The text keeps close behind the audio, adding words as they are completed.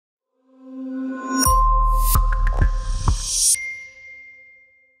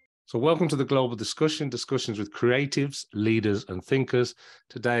So welcome to the Global Discussions with creatives, leaders and thinkers.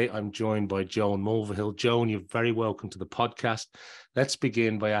 Today, I'm joined by Joan Mulvihill. Joan, you're very welcome to the podcast. Let's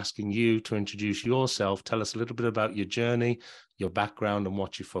begin by asking you to introduce yourself. Tell us a little bit about your journey, your background and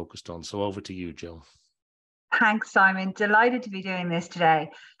what you focused on. So over to you, Joan. Thanks, Simon. Delighted to be doing this today.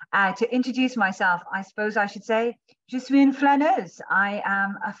 To introduce myself, I suppose I should say, je suis une flâneuse. I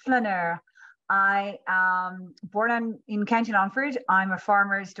am a flaneur. I am born in County Longford. I'm a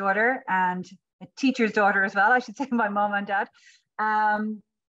farmer's daughter and a teacher's daughter as well, I should say, my mom and dad. And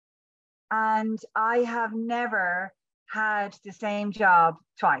I have never had the same job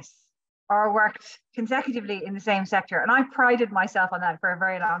twice or worked consecutively in the same sector. And I prided myself on that for a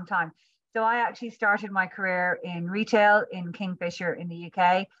very long time. So I actually started my career in retail in Kingfisher in the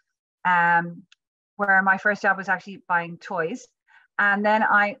UK, where my first job was actually buying toys. And then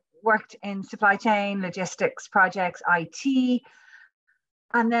I worked in supply chain, logistics, projects, IT.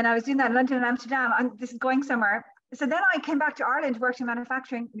 And then I was doing that in London and Amsterdam. And this is going somewhere. So then I came back to Ireland, worked in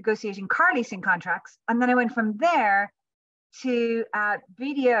manufacturing, negotiating car leasing contracts. And then I went from there to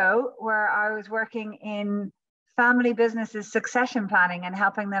BDO, where I was working in family businesses, succession planning and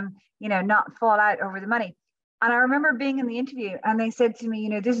helping them, not fall out over the money. And I remember being in the interview and they said to me,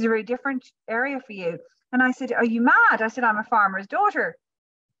 this is a very different area for you. And I said, are you mad? I said, I'm a farmer's daughter.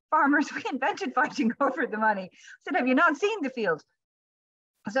 Farmers, we invented fighting over the money. I said, have you not seen the field?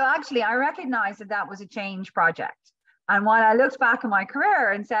 So actually, I recognized that that was a change project. And when I looked back at my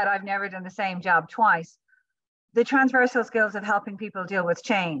career and said, I've never done the same job twice, the transversal skills of helping people deal with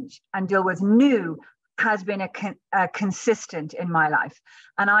change and deal with new has been a consistent in my life.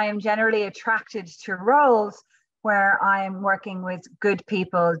 And I am generally attracted to roles where I am working with good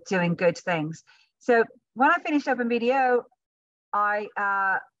people doing good things. So when I finished up in BDO,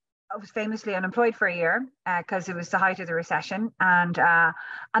 I was famously unemployed for a year because it was the height of the recession. And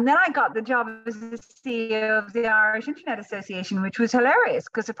then I got the job as the CEO of the Irish Internet Association, which was hilarious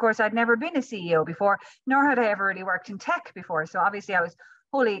because, of course, I'd never been a CEO before, nor had I ever really worked in tech before. So obviously I was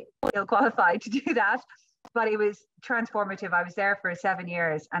wholly ill qualified to do that, but it was transformative. I was there for 7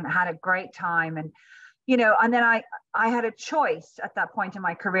 years and had a great time. And, and then I had a choice at that point in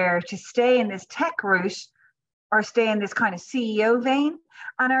my career to stay in this tech route or stay in this kind of CEO vein.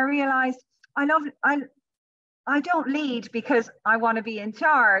 And I realized I don't lead because I want to be in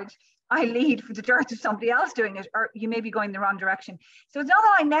charge. I lead for the dirt of somebody else doing it, or you may be going the wrong direction. So it's not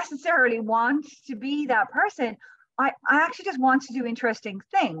that I necessarily want to be that person. I actually just want to do interesting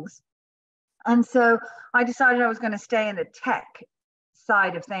things. And so I decided I was going to stay in the tech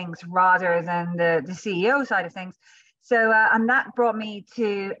side of things rather than the CEO side of things. So, and that brought me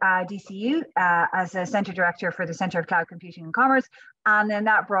to DCU as a center director for the Center of Cloud Computing and Commerce. And then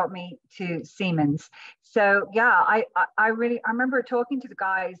that brought me to Siemens. So yeah, I remember talking to the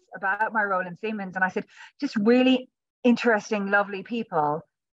guys about my role in Siemens, and I said, just really interesting, lovely people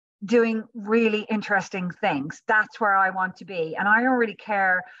doing really interesting things. That's where I want to be. And I don't really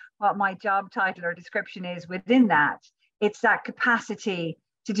care what my job title or description is within that. It's that capacity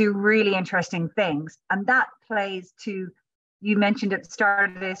to do really interesting things. And that plays to, you mentioned at the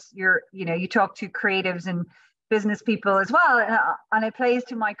start of this, you talk to creatives and business people as well, and it plays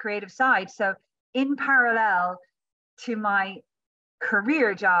to my creative side. So in parallel to my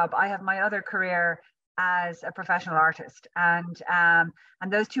career job, I have my other career as a professional artist. And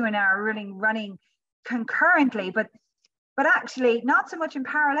those two are now really running concurrently, but actually not so much in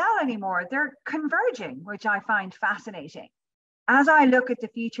parallel anymore. They're converging, which I find fascinating. As I look at the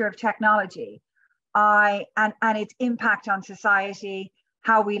future of technology, and its impact on society,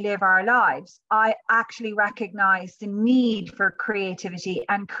 how we live our lives, I actually recognize the need for creativity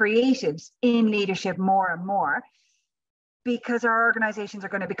and creatives in leadership more and more, because our organizations are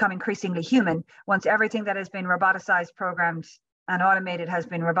going to become increasingly human. Once everything that has been roboticized, programmed, and automated has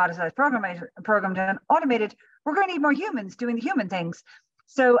been roboticized, programmed, and automated, we're going to need more humans doing the human things.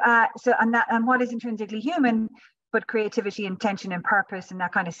 So what is intrinsically human, but creativity, intention, and purpose, and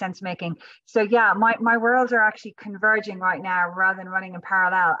that kind of sense making. So yeah, my worlds are actually converging right now rather than running in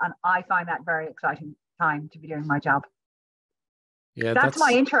parallel, and I find that very exciting time to be doing my job. Yeah, that's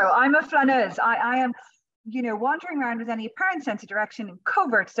my intro. I'm a flâneuse. I am, wandering around with any apparent sense of direction in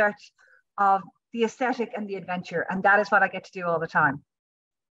covert search of the aesthetic and the adventure, and that is what I get to do all the time.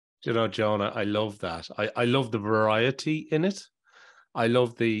 Joan, I love that. I love the variety in it. I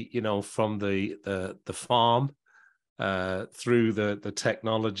love the, from the farm through the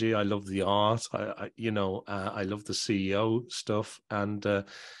technology. I love the art. I love the CEO stuff, and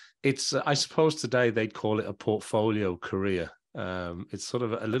it's, I suppose today they'd call it a portfolio career. It's sort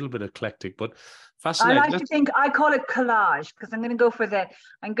of a little bit eclectic, but I fascinating. like to think I call it collage because I'm going to go for the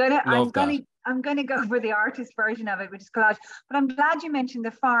Love that. I'm going to go for the artist version of it, which is collage. But I'm glad you mentioned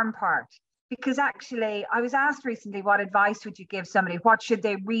the farm part, because actually I was asked recently, what advice would you give somebody? What should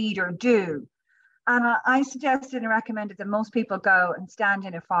they read or do? And I suggested and recommended that most people go and stand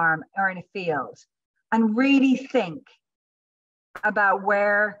in a farm or in a field and really think about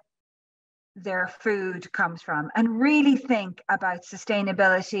where their food comes from, and really think about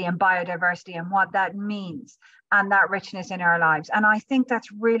sustainability and biodiversity and what that means and that richness in our lives. And I think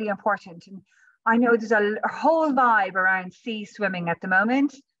that's really important. And I know there's a whole vibe around sea swimming at the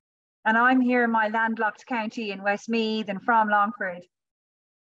moment. And I'm here in my landlocked county in Westmeath and from Longford.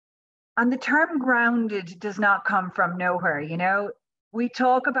 And the term grounded does not come from nowhere, you know. We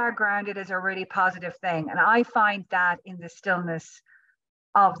talk about grounded as a really positive thing. And I find that in the stillness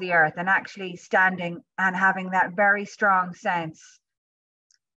of the earth, and actually standing and having that very strong sense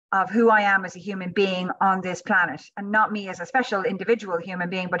of who I am as a human being on this planet, and not me as a special individual human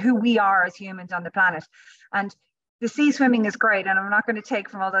being, but who we are as humans on the planet. And the sea swimming is great, and I'm not going to take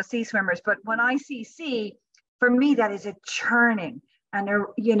from all those sea swimmers, but when I see sea, for me that is a churning and a,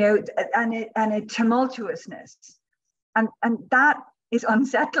 you know, and a tumultuousness, and that is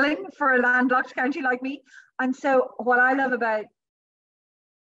unsettling for a landlocked county like me. And so what I love about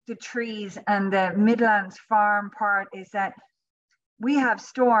the trees and the Midlands farm part is that we have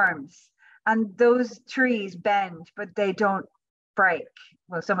storms and those trees bend, but they don't break.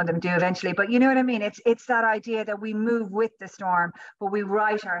 Well, some of them do eventually, but you know what I mean? It's that idea that we move with the storm, but we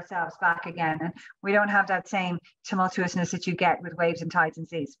right ourselves back again. And we don't have that same tumultuousness that you get with waves and tides and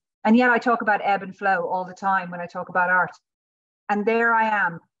seas. And yet I talk about ebb and flow all the time when I talk about art. And there I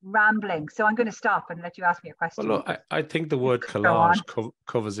am rambling. So I'm going to stop and let you ask me a question. Well, look, I think the word collage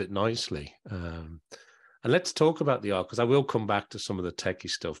covers it nicely. And let's talk about the art, because I will come back to some of the techie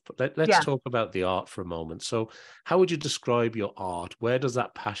stuff, but let's talk about the art for a moment. So how would you describe your art? Where does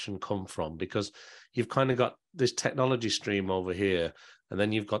that passion come from? Because you've kind of got this technology stream over here, and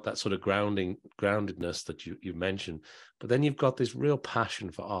then you've got that sort of groundedness that you mentioned, but then you've got this real passion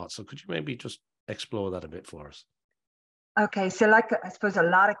for art. So could you maybe just explore that a bit for us? Okay, so like I suppose a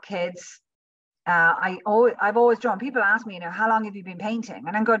lot of kids, I've always drawn. People ask me, you know, how long have you been painting?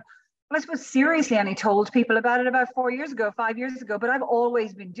 And I'm going, well, I suppose seriously, I only told people about it about 4 years ago, 5 years ago, but I've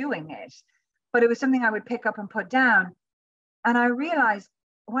always been doing it. But it was something I would pick up and put down. And I realized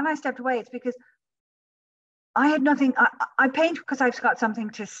when I stepped away, it's because I had nothing. I paint because I've got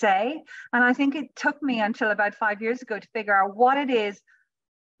something to say. And I think it took me until about 5 years ago to figure out what it is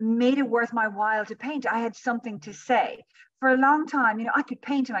made it worth my while to paint. I had something to say. For a long time, you know, I could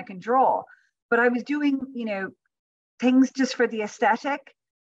paint and I can draw, but I was doing, you know, things just for the aesthetic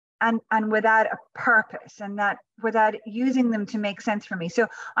and without a purpose, and that without using them to make sense for me. So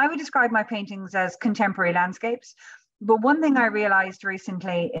I would describe my paintings as contemporary landscapes. But one thing I realized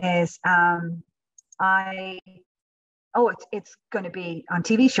recently is it's going to be on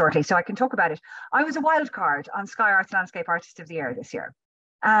TV shortly, so I can talk about it. I was a wild card on Sky Arts Landscape Artist of the Year this year.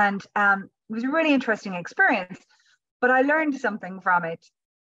 And it was a really interesting experience, but I learned something from it,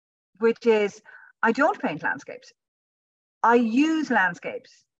 which is I don't paint landscapes. I use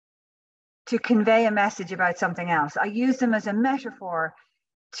landscapes to convey a message about something else. I use them as a metaphor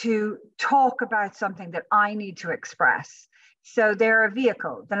to talk about something that I need to express. So they're a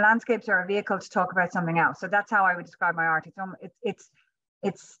vehicle. The landscapes are a vehicle to talk about something else. So that's how I would describe my art.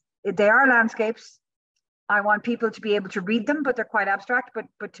 They are landscapes. I want people to be able to read them, but they're quite abstract,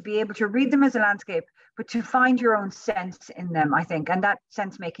 but to be able to read them as a landscape, but to find your own sense in them, I think. And that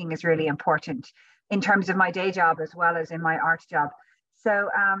sense making is really important in terms of my day job as well as in my art job. So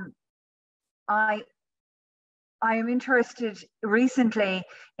I am interested recently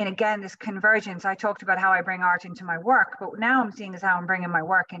in, again, this convergence. I talked about how I bring art into my work, but now I'm seeing as how I'm bringing my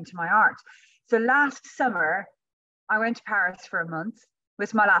work into my art. So last summer, I went to Paris for a month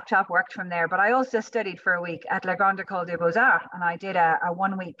with my laptop, worked from there, but I also studied for a week at La Grande École des Beaux-Arts, and I did a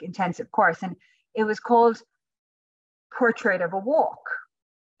 1 week intensive course, and it was called Portrait of a Walk.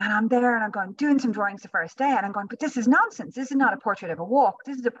 And I'm there and I'm going, doing some drawings the first day, and I'm going, but this is nonsense. This is not a portrait of a walk.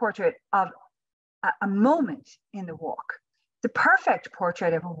 This is a portrait of a moment in the walk. The perfect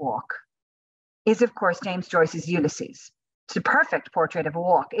portrait of a walk is, of course, James Joyce's Ulysses. It's the perfect portrait of a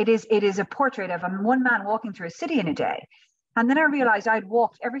walk. It is a portrait of one man walking through a city in a day. And then I realized I'd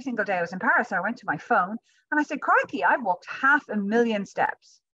walked every single day I was in Paris. I went to my phone and I said, crikey, I've walked 500,000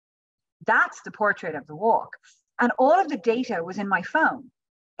 steps. That's the portrait of the walk. And all of the data was in my phone.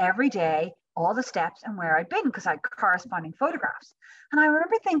 Every day, all the steps and where I'd been, because I had corresponding photographs. And I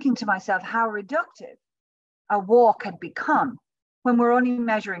remember thinking to myself how reductive a walk had become when we're only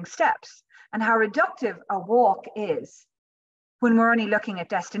measuring steps, and how reductive a walk is when we're only looking at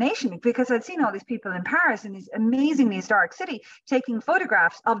destination. Because I'd seen all these people in Paris, in this amazingly historic city, taking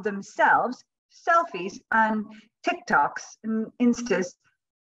photographs of themselves, selfies and TikToks and Instas,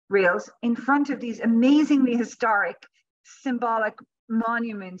 reels, in front of these amazingly historic, symbolic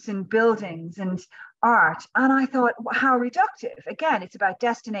monuments and buildings and art. And I thought, how reductive. Again, it's about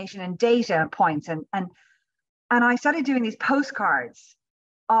destination and data points. And I started doing these postcards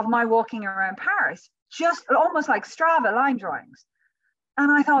of my walking around Paris, just almost like Strava line drawings.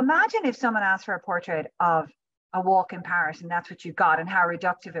 And I thought, imagine if someone asked for a portrait of a walk in Paris and that's what you got, and how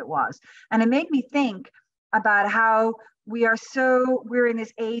reductive it was. And it made me think about how we're in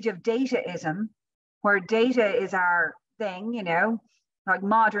this age of dataism, where data is our thing, you know, like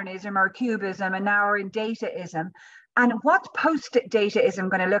modernism or cubism, and now we're in dataism. And what's post-dataism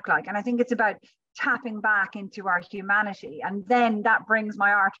going to look like? And I think it's about tapping back into our humanity. And then that brings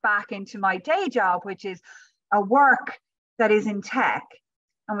my art back into my day job, which is a work that is in tech.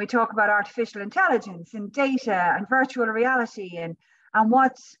 And we talk about artificial intelligence and data and virtual reality and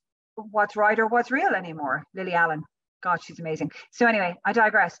what's right or what's real anymore. Lily Allen, God, she's amazing. So anyway, I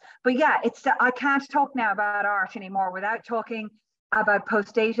digress. But yeah, I can't talk now about art anymore without talking about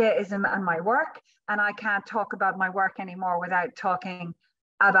post-dataism and my work. And I can't talk about my work anymore without talking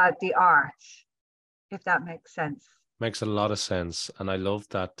about the art, if that makes sense. Makes a lot of sense. And I love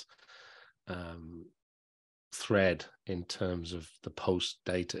that thread in terms of the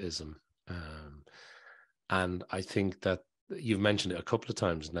post-dataism. And I think that you've mentioned it a couple of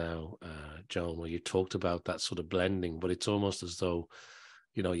times now, Joan, where you talked about that sort of blending, but it's almost as though,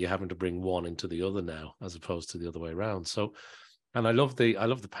 you know, you're having to bring one into the other now, as opposed to the other way around. So, and I love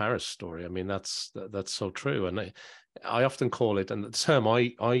the Paris story. I mean, that's so true. And I often call it, and the term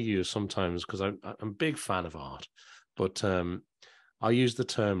I use sometimes, because I'm a big fan of art, but I use the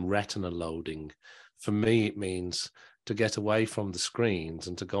term retina loading. For me, it means to get away from the screens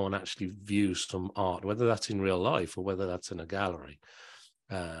and to go and actually view some art, whether that's in real life or whether that's in a gallery.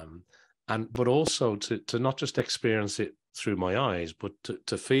 But also to not just experience it through my eyes, but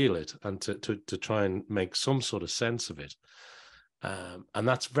to feel it and to try and make some sort of sense of it. And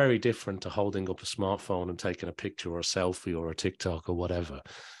that's very different to holding up a smartphone and taking a picture or a selfie or a TikTok or whatever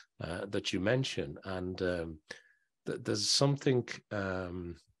that you mention. And there's something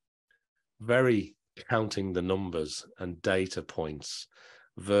very counting the numbers and data points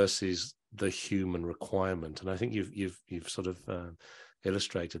versus the human requirement. And I think you've sort of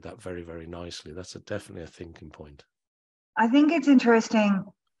illustrated that very, very nicely. That's definitely a thinking point. I think it's interesting.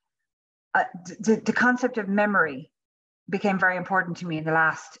 The concept of memory became very important to me in the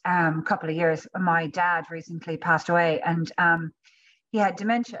last couple of years. My dad recently passed away, and he had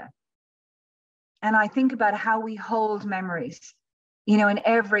dementia. And I think about how we hold memories, you know, in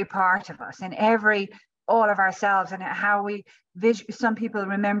every part of us, in all of ourselves, and how some people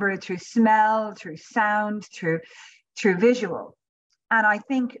remember it through smell, through sound, through visual. And I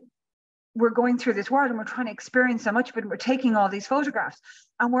think we're going through this world and we're trying to experience so much, but we're taking all these photographs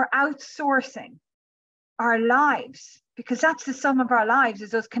and we're outsourcing our lives, because that's the sum of our lives,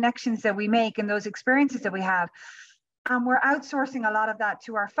 is those connections that we make and those experiences that we have. And we're outsourcing a lot of that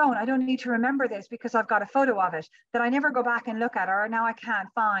to our phone. I don't need to remember this because I've got a photo of it that I never go back and look at, or now I can't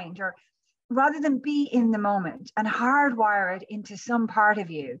find, or rather than be in the moment and hardwire it into some part of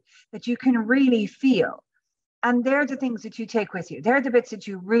you that you can really feel. And they're the things that you take with you. They're the bits that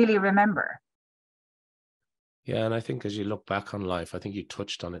you really remember. Yeah, and I think as you look back on life, I think you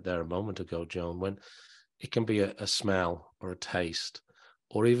touched on it there a moment ago, Joan, when it can be a smell or a taste,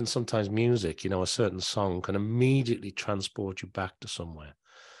 or even sometimes music, you know, a certain song can immediately transport you back to somewhere.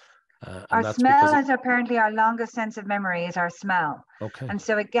 Our smell is apparently our longest sense of memory, is our smell. Okay. And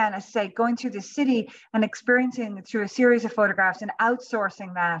so again, as I say, going through the city and experiencing it through a series of photographs and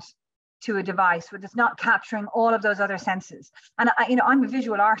outsourcing that to a device that's not capturing all of those other senses. And I'm a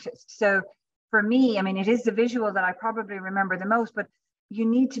visual artist. So for me, I mean, it is the visual that I probably remember the most, but you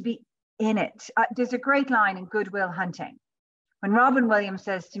need to be in it. There's a great line in Good Will Hunting when Robin Williams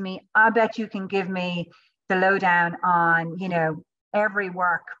says to me, I bet you can give me the lowdown on, you know, every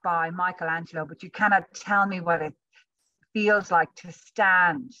work by Michelangelo, but you cannot tell me what it feels like to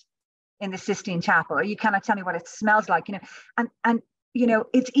stand in the Sistine Chapel, or you cannot tell me what it smells like, you know. And you know,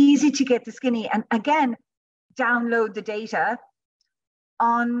 it's easy to get the skinny and again download the data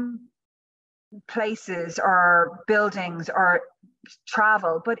on places or buildings or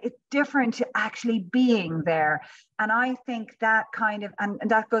travel, but it's different to actually being there. And I think that kind of, and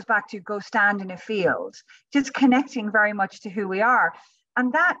that goes back to go stand in a field, just connecting very much to who we are.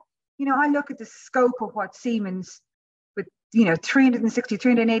 And that, I look at the scope of what Siemens, with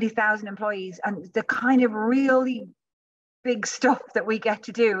 380,000 employees, and the kind of really big stuff that we get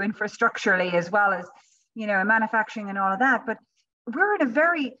to do infrastructurally, as well as manufacturing and all of that. But we're in a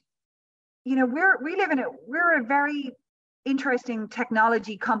very we're a very interesting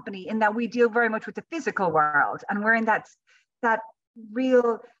technology company in that we deal very much with the physical world, and we're in that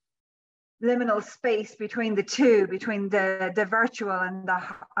real liminal space between the two, between the virtual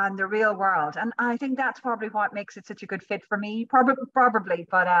and the real world. And I think that's probably what makes it such a good fit for me, probably.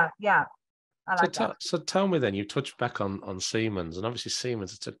 But yeah, I like that. So tell me then, you touched back on Siemens, and obviously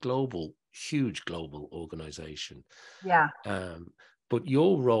Siemens, it's a huge global organization. Yeah. But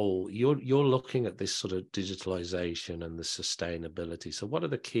your role, you're looking at this sort of digitalization and the sustainability. So what are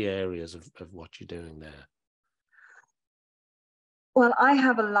the key areas of what you're doing there? Well, I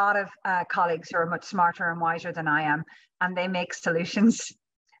have a lot of colleagues who are much smarter and wiser than I am, and they make solutions.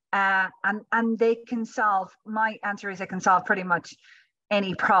 And they can solve, my answer is they can solve pretty much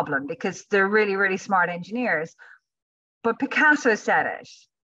any problem because they're really, really smart engineers. But Picasso said it.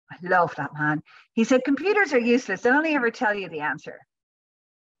 I love that man. He said, computers are useless. They'll only ever tell you the answer.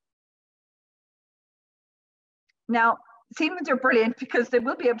 Now, Siemens are brilliant because they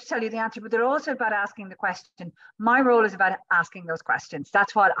will be able to tell you the answer, but they're also about asking the question. My role is about asking those questions.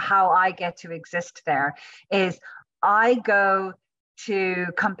 That's how I get to exist there, is I go to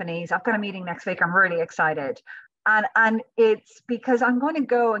companies. I've got a meeting next week. I'm really excited. And it's because I'm going to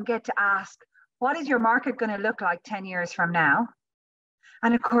go and get to ask, what is your market going to look like 10 years from now?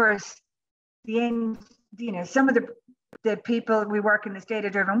 And of course, some of the people, we work in this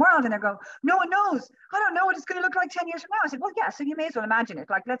data-driven world, and they go, no one knows. I don't know what it's going to look like 10 years from now. I said, well, yeah, so you may as well imagine it.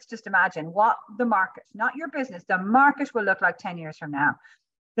 Like, let's just imagine what the market, not your business, the market will look like 10 years from now.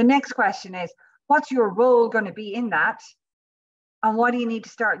 The next question is, what's your role going to be in that? And what do you need to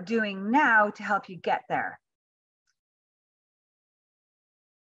start doing now to help you get there?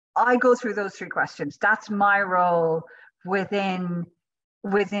 I go through those three questions. That's my role within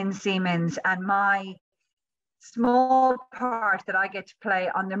Siemens, and my small part that I get to play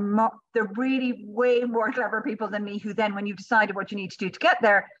on the really way more clever people than me, who then, when you've decided what you need to do to get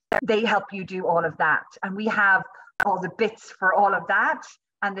there, they help you do all of that. And we have all the bits for all of that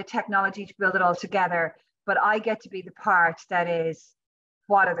and the technology to build it all together. But I get to be the part that is,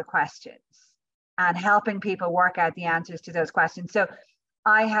 what are the questions? And helping people work out the answers to those questions. So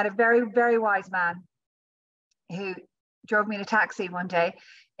I had a very, very wise man who drove me in a taxi one day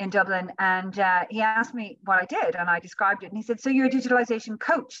in Dublin, and he asked me what I did, and I described it, and he said, so you're a digitalization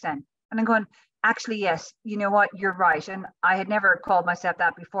coach then? And I'm going, actually, yes, you know what, you're right. And I had never called myself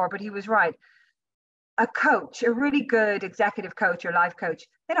that before, but he was right. A coach, a really good executive coach or life coach,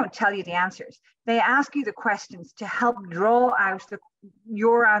 they don't tell you the answers. They ask you the questions to help draw out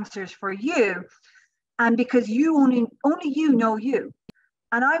your answers for you, and because you only you know you.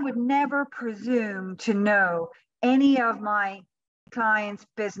 And I would never presume to know any of my clients'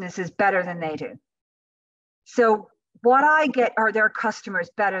 businesses better than they do. So what I get are their customers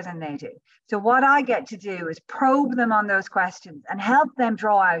better than they do. So what I get to do is probe them on those questions and help them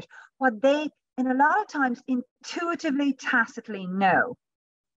draw out what they, in a lot of times, intuitively, tacitly know.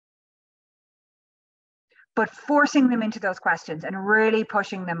 But forcing them into those questions and really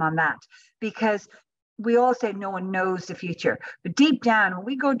pushing them on that, because we all say no one knows the future, but deep down, when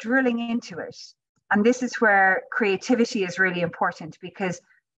we go drilling into it, and this is where creativity is really important, because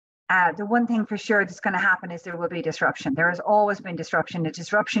the one thing for sure that's going to happen is there will be disruption. There has always been disruption. The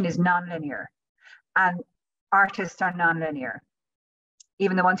disruption is nonlinear, and artists are nonlinear.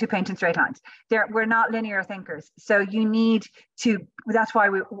 Even the ones who paint in straight lines, we're not linear thinkers. So you need to. That's why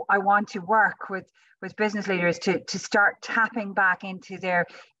I want to work with business leaders to start tapping back into their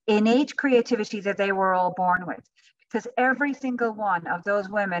innate creativity that they were all born with. Because every single one of those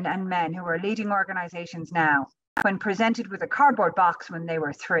women and men who are leading organizations now, when presented with a cardboard box when they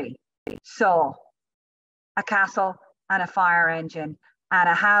were 3, saw a castle and a fire engine and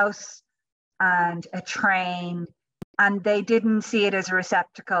a house and a train, and they didn't see it as a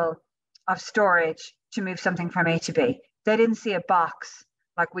receptacle of storage to move something from A to B. They didn't see a box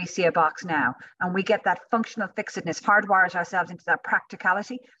like we see a box now. And we get that functional fixedness, hardwires ourselves into that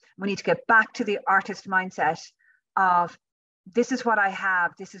practicality. We need to get back to the artist mindset of, this is what I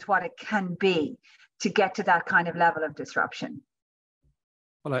have, this is what it can be, to get to that kind of level of disruption.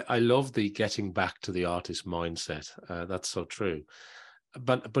 Well, I love the getting back to the artist mindset. That's so true.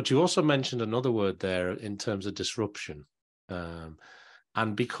 But you also mentioned another word there in terms of disruption.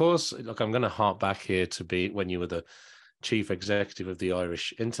 And because, look, I'm going to harp back here to be when you were the chief executive of the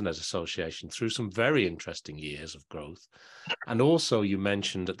Irish Internet Association through some very interesting years of growth. And also you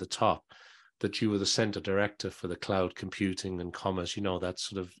mentioned at the top that you were the center director for the cloud computing and commerce, that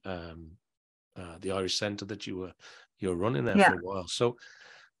sort of the Irish Centre that you were running there for a while. So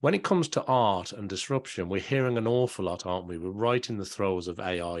when it comes to art and disruption, we're hearing an awful lot, aren't we? We're right in the throes of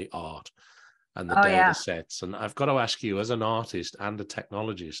AI art and the data sets. And I've got to ask you, as an artist and a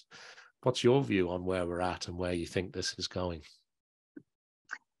technologist, what's your view on where we're at and where you think this is going?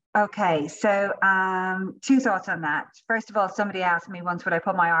 Okay, so two thoughts on that. First of all, somebody asked me once, would I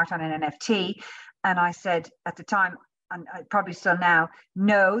put my art on an NFT? And I said at the time, and probably still now,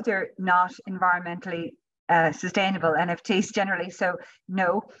 no, they're not environmentally sustainable, NFTs generally, so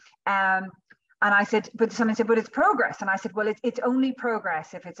no. And I said, but someone said, but it's progress. And I said, well, it's only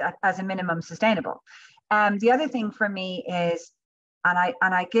progress if it's as a minimum sustainable. The other thing for me is, and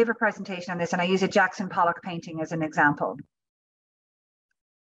I gave a presentation on this, and I use a Jackson Pollock painting as an example.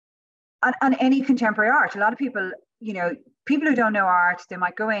 On any contemporary art, a lot of people, people who don't know art, they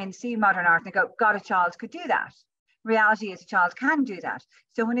might go in, see modern art, and they go, God, a child could do that. Reality is a child can do that.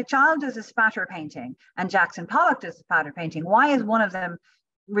 So when a child does a spatter painting and Jackson Pollock does a spatter painting, why is one of them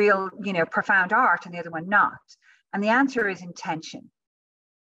real, profound art and the other one not? And the answer is intention.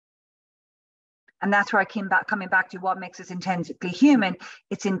 And that's where coming back to what makes us intrinsically human.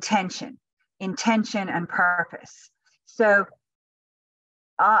 It's intention and purpose. So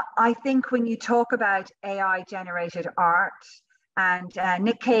I think when you talk about AI generated art, and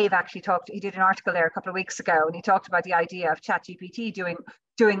Nick Cave actually he did an article there a couple of weeks ago, and he talked about the idea of ChatGPT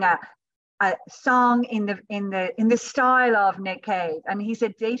doing a song in the style of Nick Cave. And he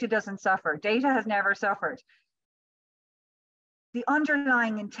said, data doesn't suffer. Data has never suffered. The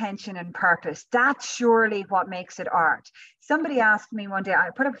underlying intention and purpose, that's surely what makes it art. Somebody asked me one day, I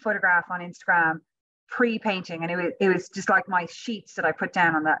put up a photograph on Instagram pre-painting, and it was just like my sheets that I put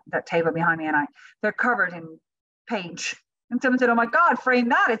down on that table behind me, and they're covered in paint. And someone said, oh my God, frame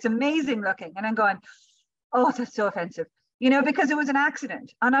that, it's amazing looking. And I'm going, oh, that's so offensive, because it was an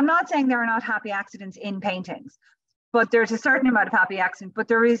accident. And I'm not saying there are not happy accidents in paintings, but there's a certain amount of happy accident, but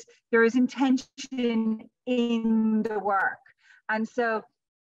there is intention in the work. And so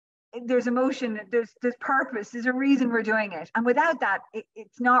there's emotion, there's purpose, there's a reason we're doing it. And without that,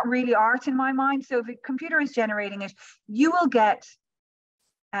 it's not really art in my mind. So if a computer is generating it, you will get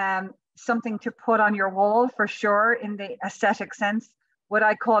something to put on your wall for sure in the aesthetic sense. Would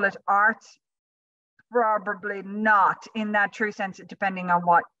I call it art? Probably not in that true sense, depending on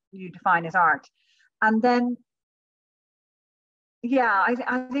what you define as art. And then,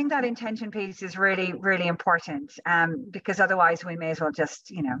 I think that intention piece is really, really important, because otherwise we may as well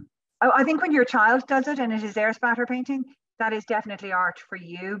just, I think when your child does it and it is their spatter painting, that is definitely art for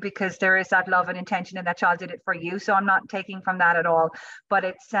you, because there is that love and intention and that child did it for you. So I'm not taking from that at all, but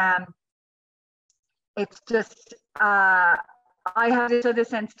it's just, I have this other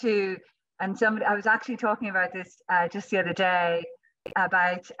sense too. And I was actually talking about this just the other day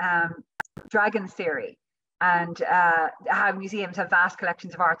about dragon theory, and how museums have vast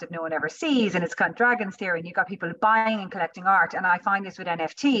collections of art that no one ever sees, and it's kind of dragon theory, and you've got people buying and collecting art. And I find this with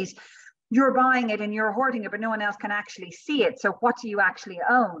NFTs, you're buying it and you're hoarding it, but no one else can actually see it. So what do you actually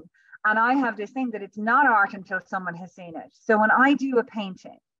own? And I have this thing that it's not art until someone has seen it. So when I do a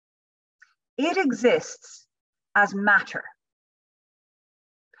painting, it exists as matter,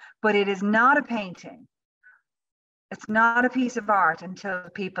 but it is not a painting. It's not a piece of art until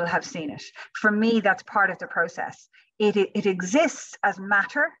people have seen it. For me, that's part of the process. It exists as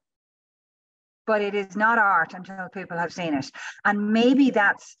matter, but it is not art until people have seen it. And maybe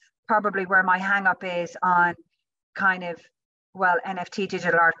that's probably where my hang up is on kind of, well, NFT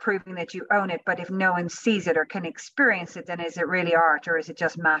digital art, proving that you own it, but if no one sees it or can experience it, then is it really art or is it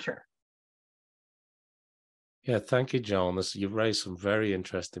just matter? Yeah, thank you, Joan. You've raised some very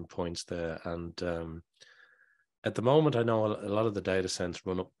interesting points there. And at the moment, I know a lot of the data sets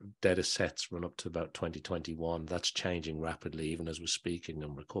run up to about 2021. That's changing rapidly, even as we're speaking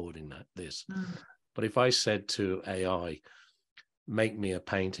and recording this. But if I said to AI, make me a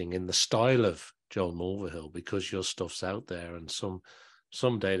painting in the style of Joan Mulvihill, because your stuff's out there and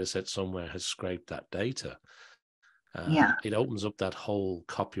some data set somewhere has scraped that data, it opens up that whole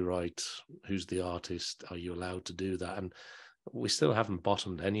copyright. Who's the artist? Are you allowed to do that? And we still haven't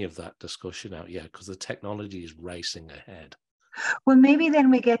bottomed any of that discussion out yet, because the technology is racing ahead. Well, maybe then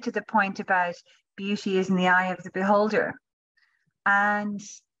we get to the point about beauty is in the eye of the beholder. And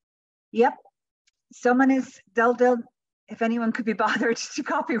yep, they'll if anyone could be bothered to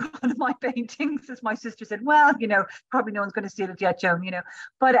copy one of my paintings, as my sister said, well, probably no one's going to steal it yet, Joan,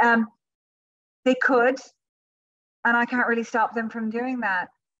 but they could. and I can't really stop them from doing that.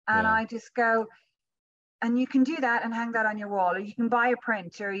 And Yeah. I just go, and you can do that and hang that on your wall, or you can buy a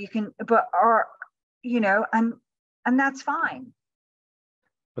print, or you can, and that's fine.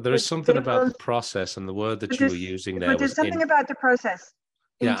 But there is something They about the will, process, and the word that but you were using there there's was something about the process,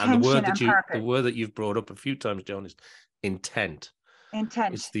 yeah, and the word intention that and purpose. you've brought up a few times, Joan, is intent.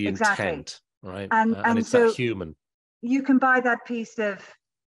 Intent, It's the exactly. intent, right? And And it's that so human. you can buy that piece of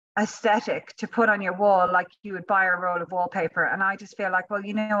aesthetic to put on your wall like you would buy a roll of wallpaper. And I just feel like, well,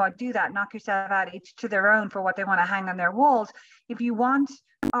 I'd do that. Knock yourself out, each to their own for what they want to hang on their walls. If you want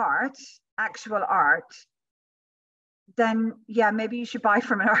art, actual art, then yeah, maybe you should buy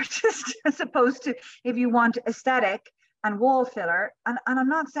from an artist as opposed to, if you want aesthetic and wall filler. And I'm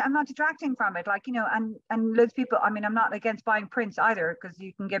not detracting from it, like, and loads of people, I mean, I'm not against buying prints either, because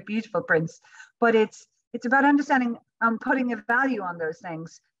you can get beautiful prints, but it's about understanding putting a value on those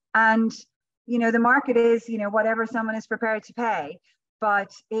things. And the market is whatever someone is prepared to pay.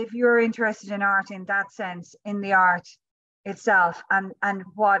 But if you're interested in art in that sense, in the art itself, and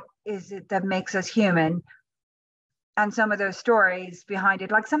what is it that makes us human, and some of those stories behind it.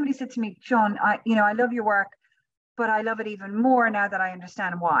 Like somebody said to me, Sean, I love your work, but I love it even more now that I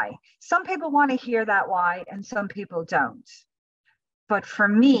understand why. Some people want to hear that why, and some people don't. But for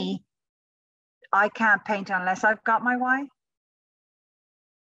me, I can't paint unless I've got my why.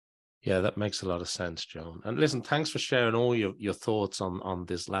 Yeah, that makes a lot of sense, Joan. And listen, thanks for sharing all your thoughts on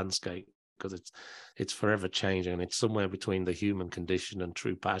this landscape, because it's forever changing, and it's somewhere between the human condition and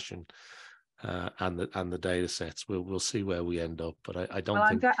true passion. And the data sets. We'll see where we end up, but I don't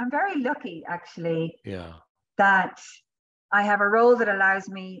think. I'm very lucky, actually. Yeah. That I have a role that allows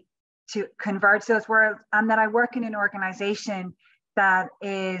me to converge those worlds, and that I work in an organization that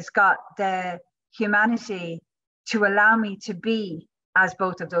is got the humanity to allow me to be as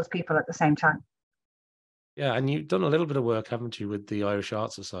both of those people at the same time. Yeah, and you've done a little bit of work, haven't you, with the Irish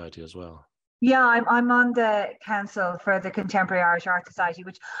Art Society as well? Yeah, I'm on the council for the Contemporary Irish Art Society,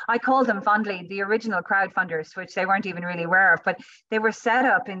 which I call them fondly the original crowdfunders, which they weren't even really aware of, but they were set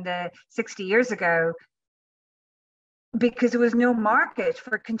up in the 60 years ago because there was no market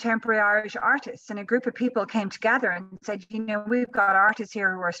for contemporary Irish artists, and a group of people came together and said, we've got artists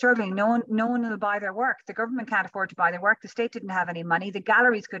here who are struggling. No one will buy their work. The government can't afford to buy their work. The state didn't have any money. The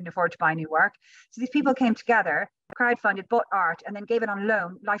galleries couldn't afford to buy new work. So these people came together, crowdfunded, bought art, and then gave it on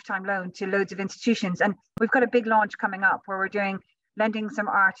loan, lifetime loan, to loads of institutions. And we've got a big launch coming up where we're lending some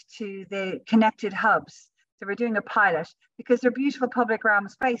art to the connected hubs. So we're doing a pilot because they're beautiful public realm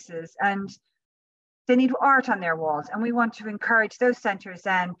spaces, and they need art on their walls, and we want to encourage those centres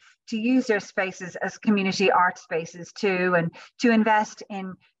then to use their spaces as community art spaces too, and to invest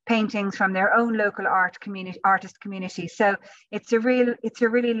in paintings from their own local artist community. So it's a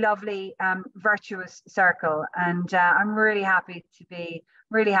really lovely virtuous circle, and I'm really happy to be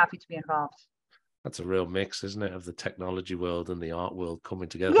involved. That's a real mix, isn't it, of the technology world and the art world coming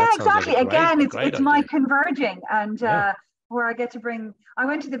together? Yeah, That sounds exactly. like Again, a great it's my idea. converging, and Yeah. where I get to bring, I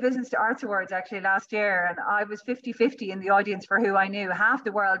went to the Business to Arts Awards actually last year, and I was 50-50 in the audience for who I knew. Half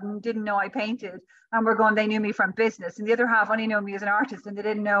the world didn't know I painted, and they knew me from business, and the other half only know me as an artist, and they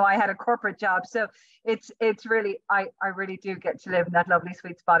didn't know I had a corporate job. So it's really, I really do get to live in that lovely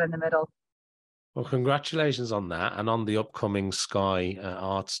sweet spot in the middle. Well, congratulations on that, and on the upcoming Sky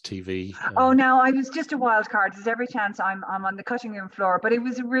Arts TV. Oh, no, I was just a wild card. There's every chance I'm on the cutting room floor, but it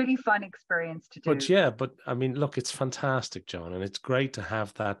was a really fun experience to do. But yeah, but I mean, look, it's fantastic, Joan, and it's great to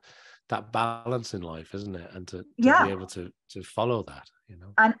have that balance in life, isn't it? And to be able to follow that,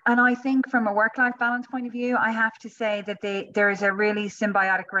 And I think from a work-life balance point of view, I have to say that there is a really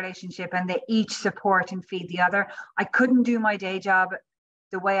symbiotic relationship, and they each support and feed the other. I couldn't do my day job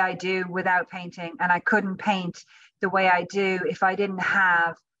the way I do without painting, and I couldn't paint the way I do if I didn't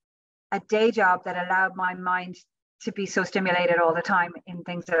have a day job that allowed my mind to be so stimulated all the time in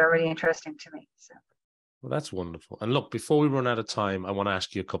things that are really interesting to me. So. Well, that's wonderful. And look, before we run out of time, I want to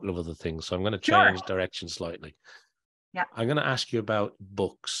ask you a couple of other things. So I'm going to change direction slightly. Yeah. I'm going to ask you about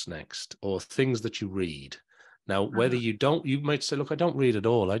books next, or things that you read. Now, whether you might say, look, I don't read at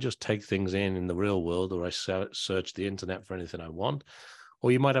all. I just take things in the real world, or I search the internet for anything I want.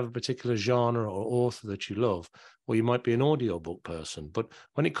 Or you might have a particular genre or author that you love, or you might be an audiobook person. But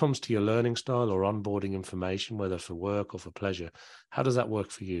when it comes to your learning style or onboarding information, whether for work or for pleasure, how does that work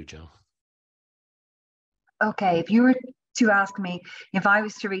for you, Joe? Okay, if you were to ask me if I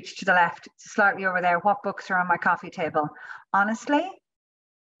was to reach to the left, slightly over there, what books are on my coffee table? Honestly,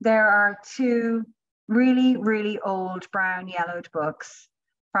 there are two really, really old brown yellowed books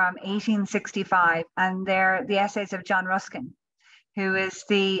from 1865, and they're the essays of John Ruskin, who is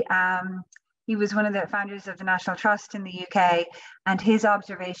the He was one of the founders of the National Trust in the UK, and his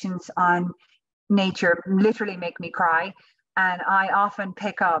observations on nature literally make me cry. And I often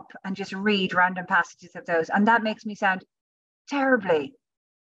pick up and just read random passages of those. And that makes me sound terribly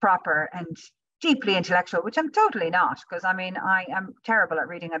proper and deeply intellectual, which I'm totally not, because I mean, I am terrible at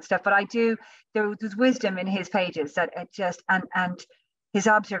reading that stuff, but I do, there's wisdom in his pages that it just, and his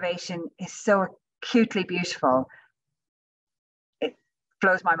observation is so acutely beautiful. It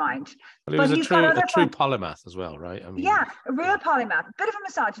blows my mind. Well, he was a true polymath as well, right? I mean, yeah, a real polymath, a bit of a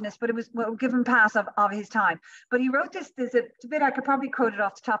misogynist, but it was, well, give him pass of his time. But he wrote this, there's a bit, I could probably quote it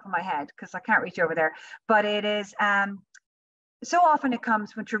off the top of my head because I can't reach over there, but it is, so often it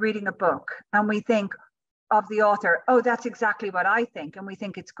comes when you're reading a book and we think of the author, oh, that's exactly what I think, and we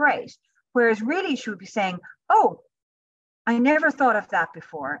think it's great. Whereas really she would be saying, oh, I never thought of that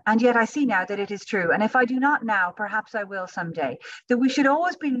before, and yet I see now that it is true. And if I do not now, perhaps I will someday. That we should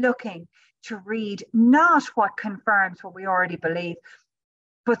always be looking to read not what confirms what we already believe,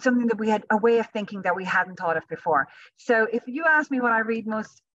 but something that we had, a way of thinking that we hadn't thought of before. So if you ask me what I read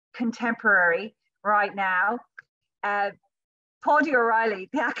most contemporary right now, Paul D. O'Reilly,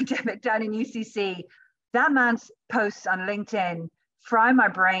 the academic down in UCC, that man's posts on LinkedIn fry my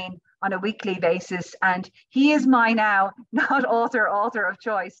brain on a weekly basis. And he is my now not author of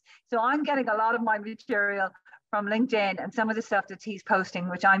choice. So I'm getting a lot of my material from LinkedIn and some of the stuff that he's posting,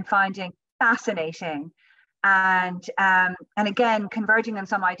 which I'm finding fascinating. And again, converging on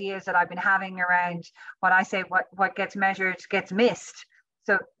some ideas that I've been having around what I say, what gets measured gets missed.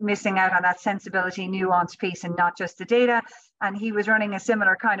 So missing out on that sensibility, nuance piece and not just the data. And he was running a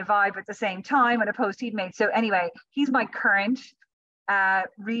similar kind of vibe at the same time in a post he'd made. So anyway, he's my current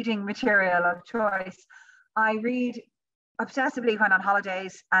reading material of choice. I read obsessively when on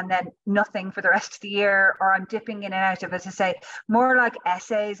holidays and then nothing for the rest of the year, or I'm dipping in and out of, as I say, more like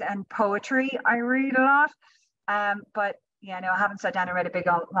essays and poetry. I read a lot. But yeah, no, I haven't sat down and read a big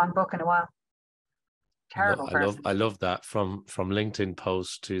long book in a while. Terrible person. I love that from LinkedIn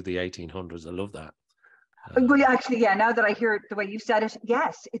posts to the 1800s. I love that. Well, actually, yeah, now that I hear it the way you said it,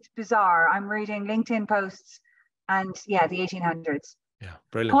 yes, it's bizarre. I'm reading LinkedIn posts and yeah, the 1800s. Yeah,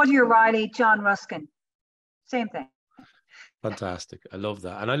 brilliant. Paul D. O'Reilly, John Ruskin, same thing. Fantastic. I love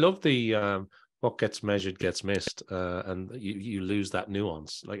that. And I love the what gets measured gets missed, and you lose that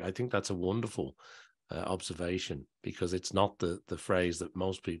nuance. Like, I think that's a wonderful observation, because it's not the phrase that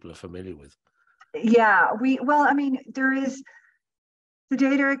most people are familiar with. Yeah, well, I mean, there is the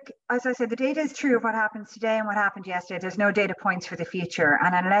data, as I said, the data is true of what happens today and what happened yesterday. There's no data points for the future.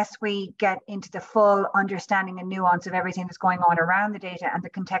 And unless we get into the full understanding and nuance of everything that's going on around the data and the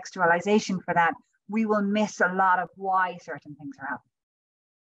contextualization for that, we will miss a lot of why certain things are happening.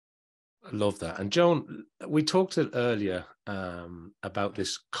 I love that. And Joan, we talked earlier about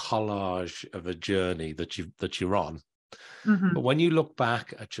this collage of a journey that you're on. Mm-hmm. But when you look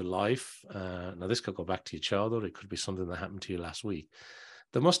back at your life, now this could go back to your childhood, it could be something that happened to you last week.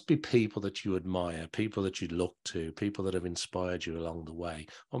 There must be people that you admire, people that you look to, people that have inspired you along the way,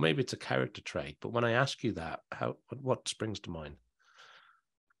 or maybe it's a character trait. But when I ask you that, what springs to mind?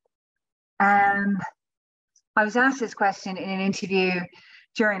 I was asked this question in an interview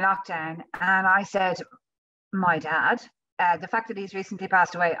during lockdown, and I said, my dad. The fact that he's recently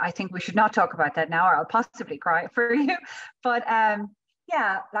passed away, I think we should not talk about that now, or I'll possibly cry for you. But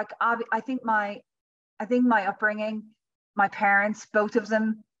yeah, like I think my upbringing, my parents, both of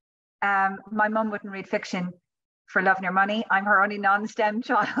them, my mum wouldn't read fiction for love nor money. I'm her only non-STEM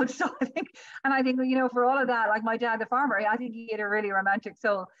child, so I think for all of that, like my dad, the farmer, I think he had a really romantic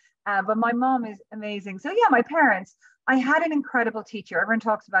soul. But my mom is amazing. So yeah, my parents. I had an incredible teacher. Everyone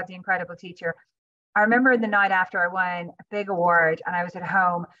talks about the incredible teacher. I remember the night after I won a big award and I was at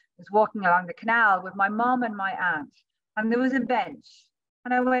home, I was walking along the canal with my mom and my aunt, and there was a bench.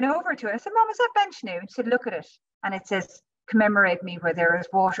 And I went over to it. I said, Mom, is that bench new? And she said, look at it. And it says, commemorate me where there is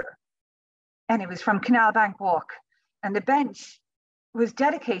water. And it was from Canal Bank Walk. And the bench was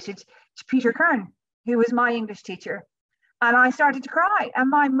dedicated to Peter Kern, who was my English teacher. And I started to cry. And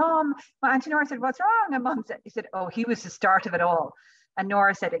my Auntie Nora said, what's wrong? And Mom said, oh, he was the start of it all. And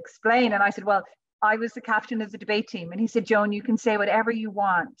Nora said, explain. And I said, well, I was the captain of the debate team. And he said, Joan, you can say whatever you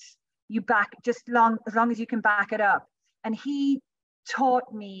want. You back, as long as you can back it up. And he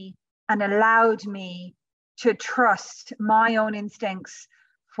taught me and allowed me to trust my own instincts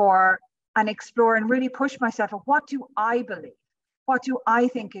and explore and really push myself. What do I believe? What do I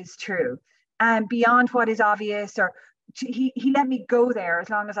think is true? And beyond what is obvious, he let me go there as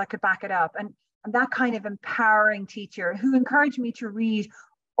long as I could back it up. And that kind of empowering teacher who encouraged me to read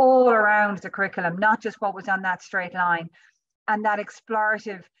all around the curriculum, not just what was on that straight line, and that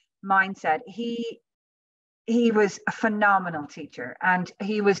explorative mindset. He was a phenomenal teacher, and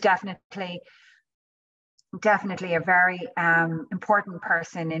he was definitely a very important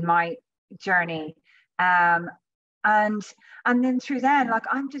person in my journey. And then through then, like,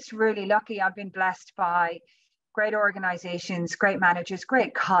 I'm just really lucky. I've been blessed by great organizations, great managers,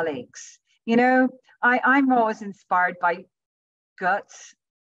 great colleagues. You know, I'm always inspired by guts.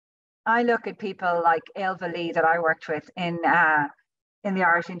 I look at people like Ailva Lee that I worked with in the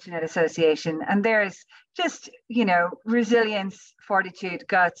Irish Internet Association, and there's just, you know, resilience, fortitude,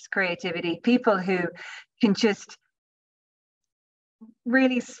 guts, creativity, people who can just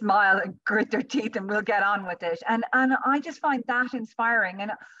really smile and grit their teeth and we'll get on with it. And I just find that inspiring.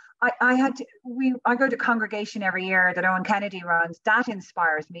 And I go to congregation every year that Owen Kennedy runs. That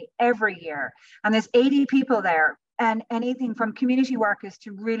inspires me every year. And there's 80 people there, and anything from community workers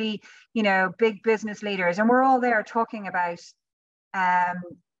to really, you know, big business leaders. And we're all there talking about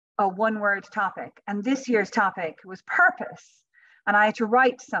a one-word topic. And this year's topic was purpose. And I had to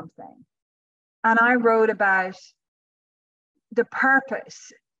write something. And I wrote about the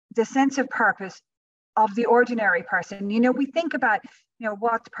purpose, the sense of purpose of the ordinary person. You know, we think about, you know,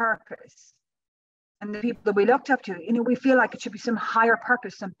 what's purpose? And the people that we looked up to, you know, we feel like it should be some higher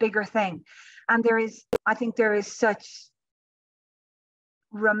purpose, some bigger thing. And I think there is such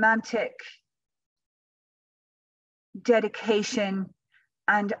romantic dedication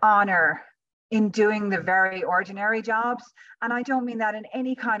and honor in doing the very ordinary jobs. And I don't mean that in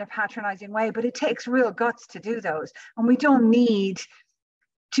any kind of patronizing way, but it takes real guts to do those. And we don't need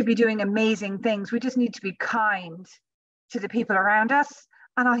to be doing amazing things. We just need to be kind to the people around us.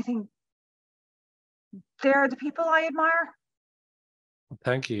 And I think they're the people I admire.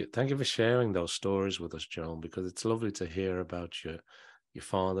 Thank you. Thank you for sharing those stories with us, Joan, because it's lovely to hear about your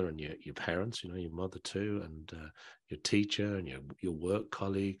father and your parents, you know, your mother too, and your teacher and your work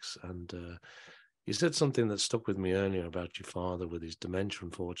colleagues. And you said something that stuck with me earlier about your father with his dementia,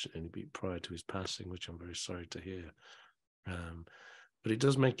 unfortunately, prior to his passing, which I'm very sorry to hear. But it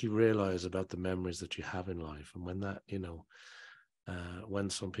does make you realize about the memories that you have in life. And when that, you know, when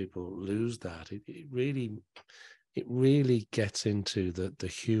some people lose that, it really gets into the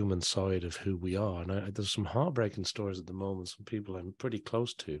human side of who we are. And there's some heartbreaking stories at the moment, some people I'm pretty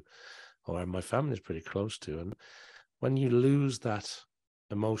close to, or my family is pretty close to. And when you lose that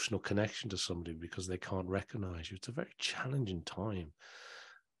emotional connection to somebody because they can't recognize you, it's a very challenging time.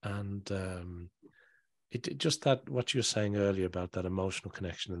 And it just that what you were saying earlier about that emotional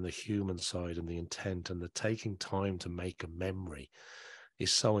connection and the human side and the intent and the taking time to make a memory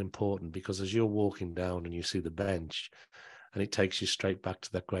is so important, because as you're walking down and you see the bench and it takes you straight back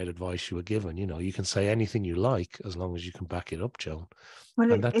to that great advice you were given, you know, you can say anything you like as long as you can back it up, Joan.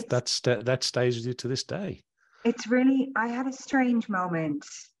 Well, and that stays with you to this day. It's really, I had a strange moment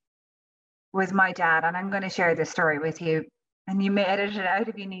with my dad, and I'm going to share this story with you, and you may edit it out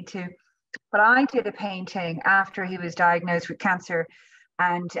if you need to. But I did a painting after he was diagnosed with cancer,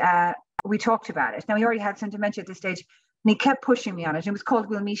 and we talked about it. Now, he already had some dementia at this stage, and he kept pushing me on it. It was called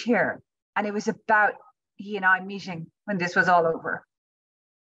We'll Meet Here. And it was about he and I meeting when this was all over.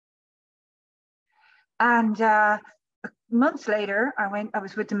 And months later, I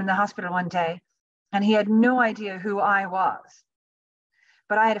was with him in the hospital one day, and he had no idea who I was.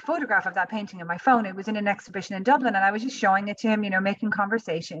 But I had a photograph of that painting on my phone. It was in an exhibition in Dublin, and I was just showing it to him, you know, making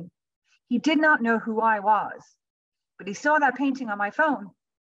conversation. He did not know who I was, but he saw that painting on my phone.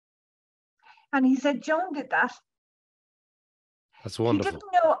 And he said, Joan did that. That's wonderful. He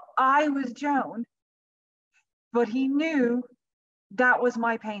didn't know I was Joan, but he knew that was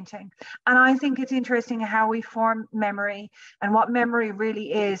my painting. And I think it's interesting how we form memory and what memory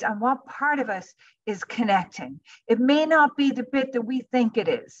really is and what part of us is connecting. It may not be the bit that we think it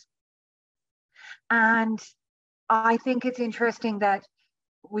is. And I think it's interesting that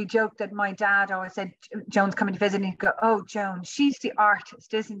we joked that my dad always said, Joan's coming to visit, and he'd go, oh, Joan, she's the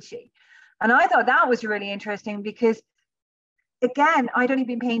artist, isn't she? And I thought that was really interesting because, again, I'd only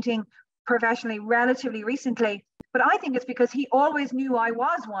been painting professionally relatively recently, but I think it's because he always knew I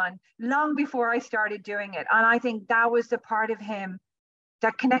was one long before I started doing it. And I think that was the part of him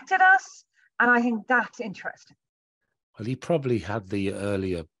that connected us. And I think that's interesting. Well, he probably had the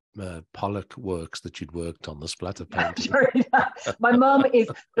earlier Pollock works that you'd worked on, the splatter painting. Sure, yeah. My mum is,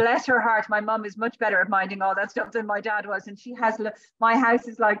 bless her heart, my mum is much better at minding all that stuff than my dad was. And she has, my house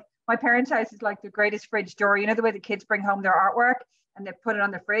is like, my parents' house is like the greatest fridge door. You know the way the kids bring home their artwork and they put it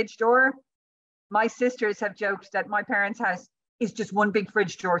on the fridge door? My sisters have joked that my parents' house is just one big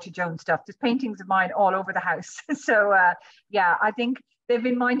fridge door to Joan's stuff. There's paintings of mine all over the house. So yeah, I think they've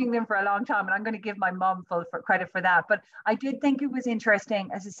been minding them for a long time, and I'm going to give my mum full credit for that. But I did think it was interesting,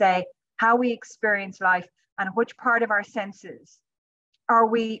 as I say, how we experience life and which part of our senses are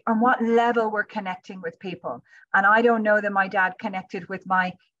we, on what level we're connecting with people. And I don't know that my dad connected with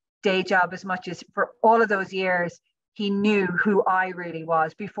my day job as much as for all of those years he knew who I really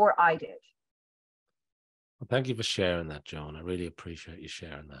was before I did. Well, thank you for sharing that, Joan. I really appreciate you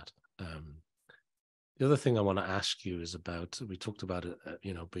sharing that. The other thing I want to ask you is about, we talked about it,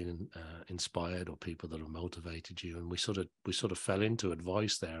 being inspired, or people that have motivated you, and we sort of fell into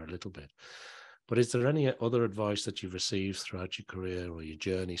advice there a little bit. But is there any other advice that you've received throughout your career or your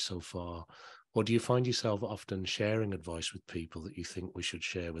journey so far? Or do you find yourself often sharing advice with people that you think we should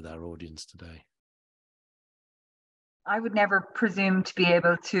share with our audience today? I would never presume to be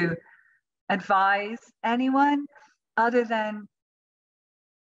able to advise anyone other than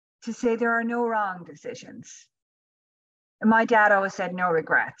to say there are no wrong decisions. My dad always said no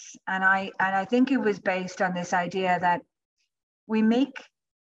regrets. And I think it was based on this idea that we make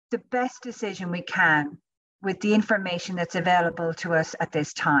the best decision we can with the information that's available to us at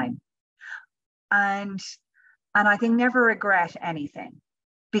this time. And I think never regret anything,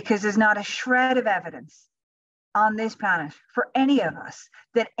 because there's not a shred of evidence on this planet for any of us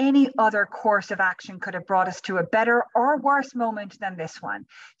that any other course of action could have brought us to a better or worse moment than this one.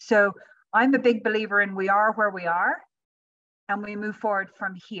 So I'm a big believer in we are where we are, and we move forward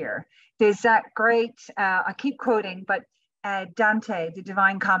from here. There's that great, I keep quoting, but Dante, the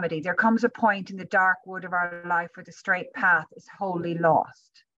Divine Comedy, there comes a point in the dark wood of our life where the straight path is wholly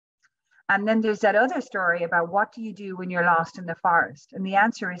lost. And then there's that other story about what do you do when you're lost in the forest? And the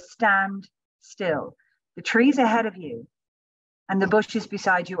answer is stand still. The trees ahead of you and the bushes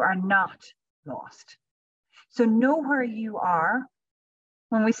beside you are not lost. So know where you are.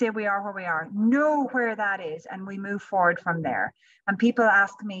 When we say we are where we are, know where that is, and we move forward from there. And people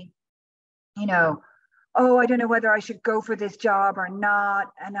ask me, oh, I don't know whether I should go for this job or not.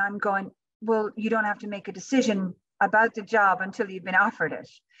 And I'm going, well, you don't have to make a decision about the job until you've been offered it.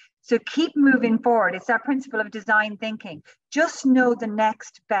 So keep moving forward. It's that principle of design thinking. Just know the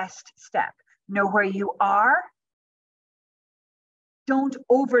next best step. Know where you are. Don't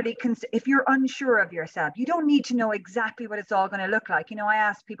overly if you're unsure of yourself, you don't need to know exactly what it's all going to look like. I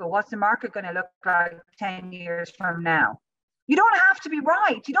ask people, what's the market going to look like 10 years from now? You don't have to be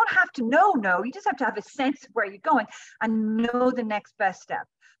right. You don't have to know. You just have to have a sense of where you're going and know the next best step.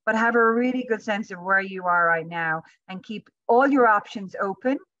 But have a really good sense of where you are right now and keep all your options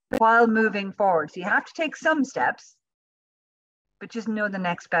open while moving forward. So you have to take some steps, but just know the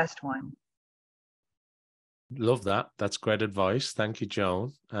next best one. Love that. That's great advice. Thank you,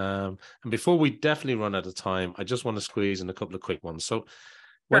 Joan. And before we definitely run out of time, I just want to squeeze in a couple of quick ones. So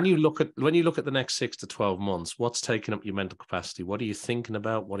when you look at the next 6 to 12 months, what's taking up your mental capacity? What are you thinking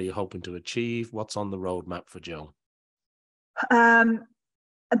about? What are you hoping to achieve? What's on the roadmap for Joan? The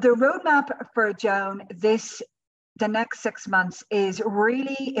roadmap for Joan the next 6 months is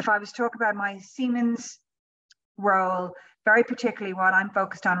really, if I was talking about my Siemens role, very particularly what I'm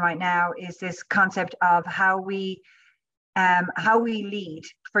focused on right now is this concept of how we lead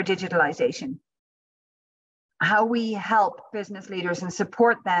for digitalization, how we help business leaders and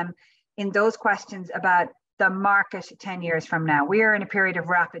support them in those questions about the market 10 years from now. We are in a period of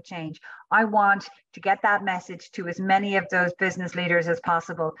rapid change. I want to get that message to as many of those business leaders as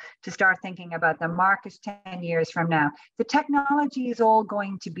possible to start thinking about the market 10 years from now. The technology is all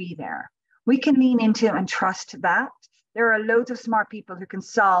going to be there. We can lean into and trust that. There are loads of smart people who can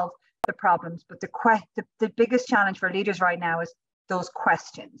solve the problems, but the biggest challenge for leaders right now is those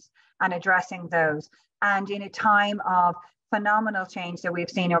questions and addressing those. And in a time of phenomenal change that we've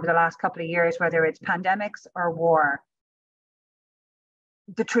seen over the last couple of years, whether it's pandemics or war,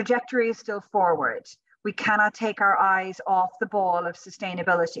 the trajectory is still forward. We cannot take our eyes off the ball of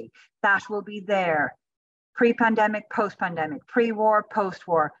sustainability. That will be there. Pre-pandemic, post-pandemic, pre-war,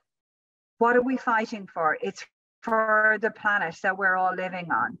 post-war. What are we fighting for? It's for the planet that we're all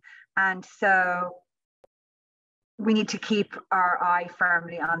living on. And so we need to keep our eye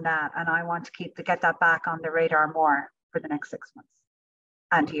firmly on that. And I want to get that back on the radar more for the next 6 months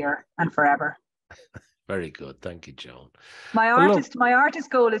and year and forever. Very good. Thank you, Joan. My artist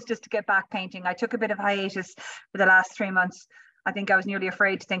goal is just to get back painting. I took a bit of hiatus for the last 3 months. I think I was nearly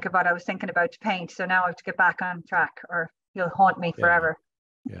afraid to think about I was thinking about to paint. So now I have to get back on track or he'll haunt me forever.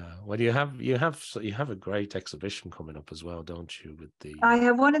 Yeah. Well, you have a great exhibition coming up as well, don't you? I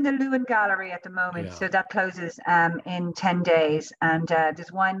have one in the Lewin Gallery at the moment, so that closes in 10 days, and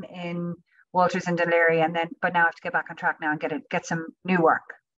there's one in Walters and Delary, but now I have to get back on track now and get some new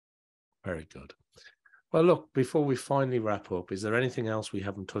work. Very good. Well, look, before we finally wrap up, is there anything else we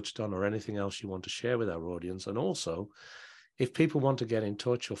haven't touched on or anything else you want to share with our audience? And also, if people want to get in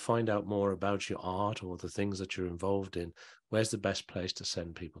touch or find out more about your art or the things that you're involved in, where's the best place to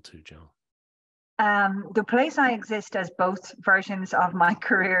send people to, Joan? The place I exist as both versions of my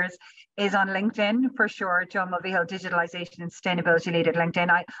careers is on LinkedIn for sure. Joan Mulvihill, Digitalisation and Sustainability Lead at LinkedIn.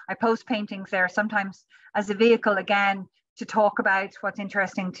 I post paintings there sometimes as a vehicle again to talk about what's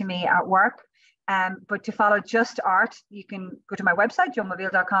interesting to me at work. But to follow just art, you can go to my website,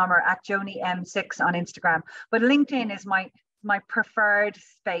 joanmulvihill.com, or at JoniM6 on Instagram. But LinkedIn is my preferred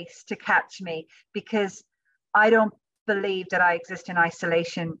space to catch me, because I don't believe that I exist in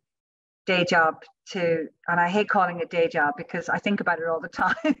isolation. Day job and I hate calling it day job because I think about it all the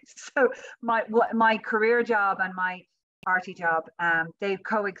time. So my career job and my arty job, they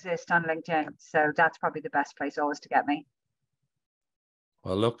coexist on LinkedIn. So that's probably the best place always to get me.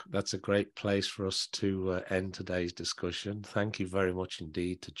 Well, look, that's a great place for us to end today's discussion. Thank you very much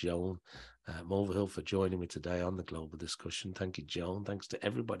indeed to Joan Mulvihill for joining me today on the Global Discussion. Thank you, Joan. Thanks to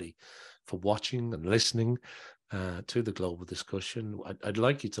everybody for watching and listening to the Global Discussion. I'd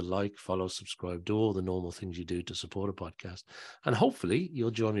like you to like, follow, subscribe, do all the normal things you do to support a podcast. And hopefully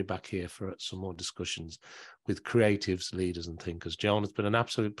you'll join me back here for some more discussions with creatives, leaders and thinkers. Joan, it's been an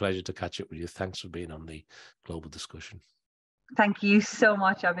absolute pleasure to catch up with you. Thanks for being on the Global Discussion. Thank you so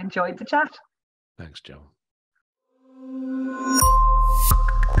much. I've enjoyed the chat. Thanks, Joan.